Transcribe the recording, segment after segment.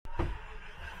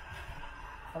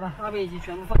好吧，那边已经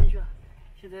全部放进去了。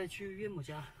现在去岳母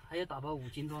家，还要打包5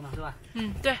斤多呢，是吧？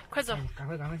嗯，对，快走。赶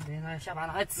快，等一下下班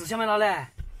了。哎，纸箱没拿嘞。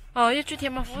哦，要去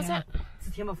填满服务站。是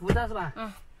填满服务站是吧？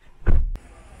嗯。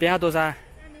编号多少？3059。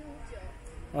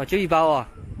哦，就1包哦。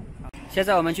现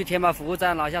在我们去填满服务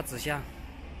站拿下纸箱。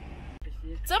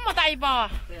这么大一包啊？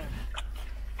对呀。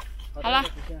好了。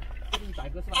这是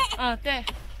100个是吧？嗯，对。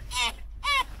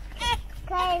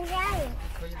可以这样。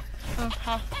可以。嗯，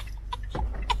好。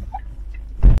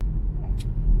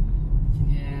今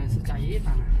天是加夜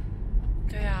班了。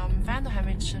对呀，我们饭都还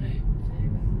没吃嘞。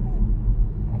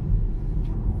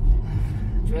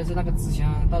主要是那个纸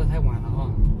箱到的太晚了哈，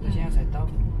到现在才到。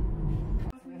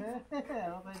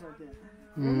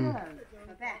嗯。老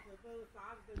板。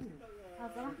好，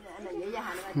走了。那爷爷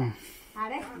喊的吧。好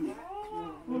的。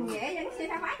爷爷，你先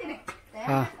下班去的。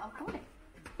啊。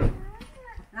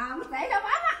那我们再叫爸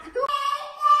爸。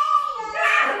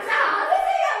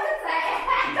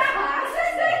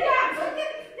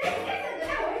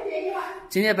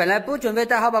今天本来不准备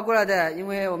带号宝过来的，因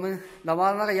为我们老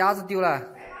妈那个鸭子丢了，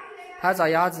她要找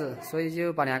鸭子，所以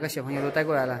就把2个小朋友都带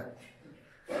过来了。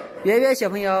月月小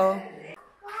朋友。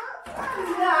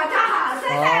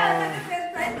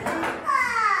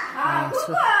哦。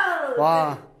是。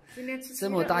哇。这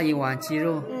么大一碗鸡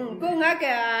肉。我那个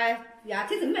牙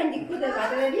齿是满的，骨头啥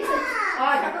的，你是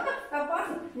小哥哥，老包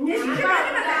子，你是去哪里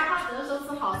了？这时候吃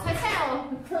好菜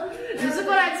哦。你是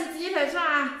过来吃鸡腿是吧？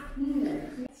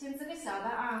先吃个小的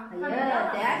啊。哎呀，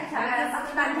等下去下来打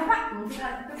电话，这个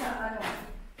不晓得。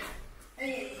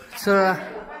吃，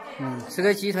吃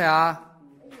个鸡腿啊，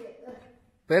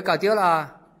不要搞丢了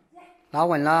啊，拿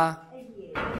稳了。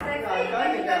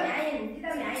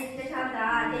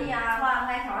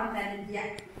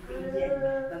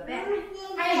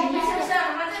还有梨是不是？妈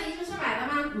妈这梨是买的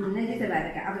吗？那就是买的，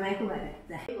俺不买不买的，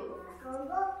对。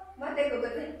我带哥哥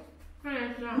的。是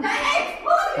啊。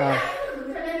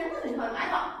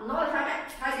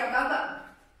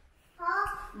好。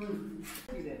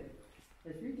对的，这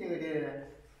是这个的。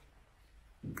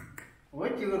我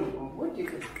这个。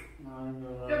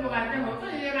这不敢，这不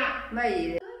是吧？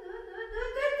没。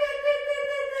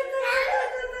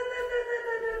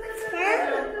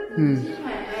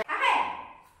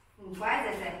乖着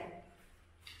噻。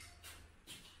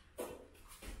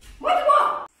我这个。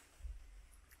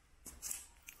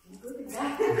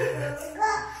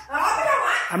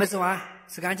还没吃完，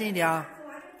吃干净一点啊。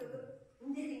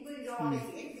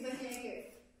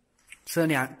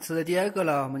吃了第2个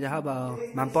了，我们家号宝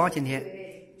蛮棒今天。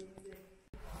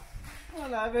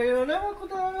那个有那么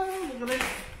多那个嘞，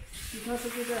其他是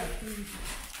这个。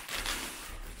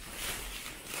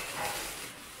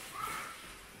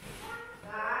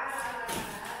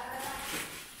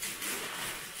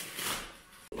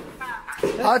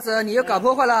儿子，你又搞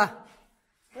破坏了，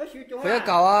不要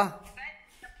搞啊！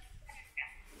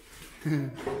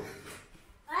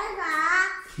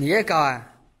你也搞啊？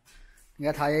你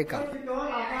看他也搞。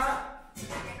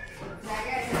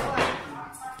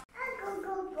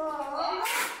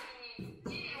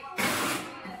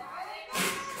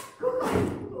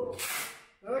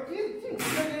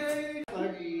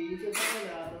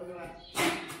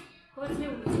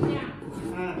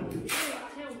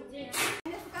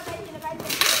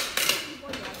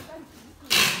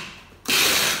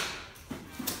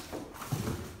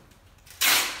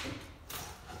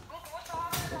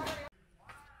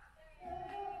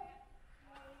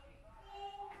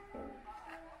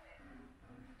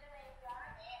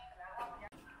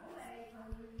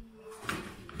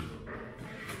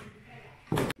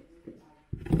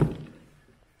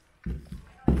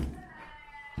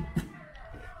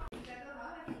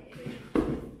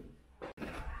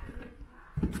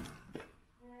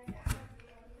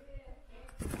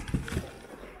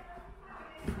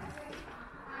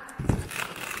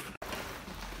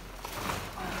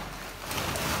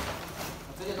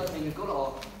够了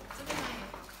哦。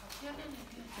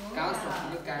刚说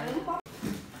又干。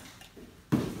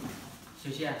小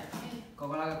希，刚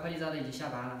刚那个快递站的已经下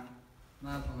班了，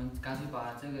那我们干脆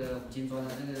把这个5斤装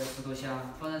的这个石头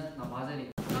箱放在老妈这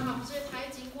里。刚好不是他也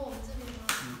经过我们这里吗？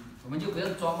我们就不要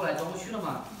装过来装过去了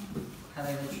嘛，开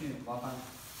来开去麻烦。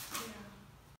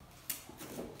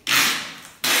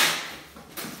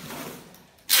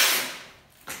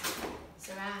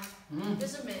小白，就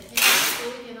是每天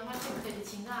多一点的话，就可以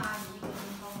请个阿姨给你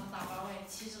帮忙打包哎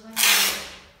，70块钱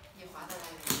也划得来。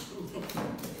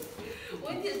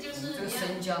问题就是这个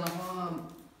生姜的话，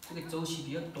这个周期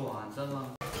比较短，知道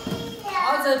吗？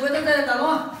儿子，不要在这打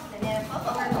乱。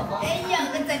哎呀，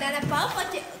我在那抱抱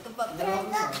脚都抱不了。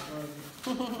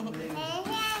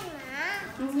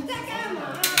你在干嘛？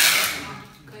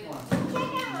可以。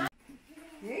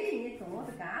你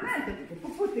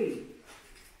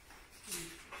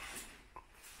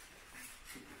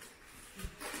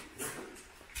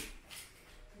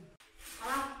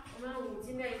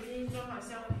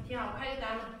销，挺好，开个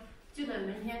单了，就等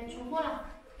明天出货了。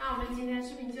那我们今天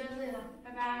视频就到这里了，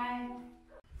拜拜。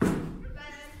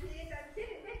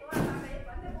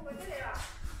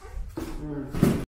嗯。